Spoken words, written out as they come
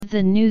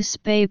The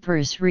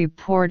newspapers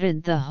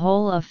reported the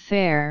whole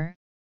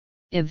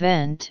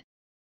event,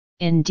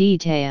 in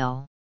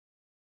detail.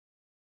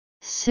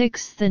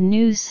 6. The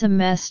new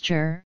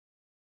semester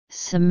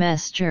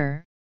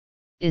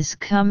is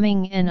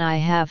coming and I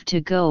have to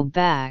go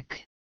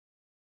back.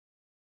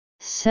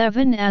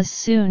 7. As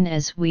soon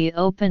as we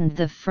opened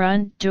the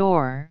front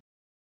door,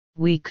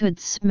 we could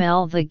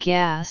smell the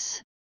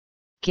gas.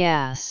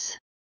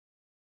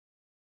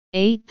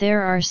 8.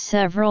 There are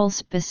several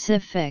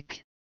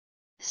specific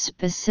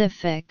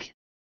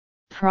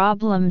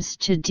problems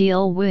to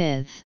deal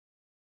with.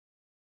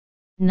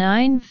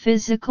 9.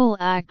 Physical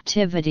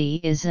activity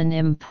is an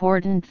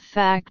important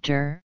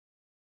factor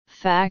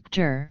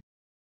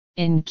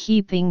in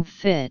keeping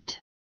fit.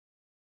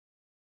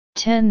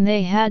 10.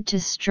 They had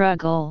to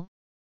struggle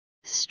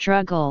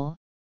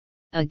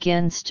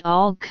against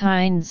all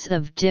kinds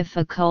of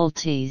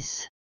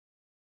difficulties.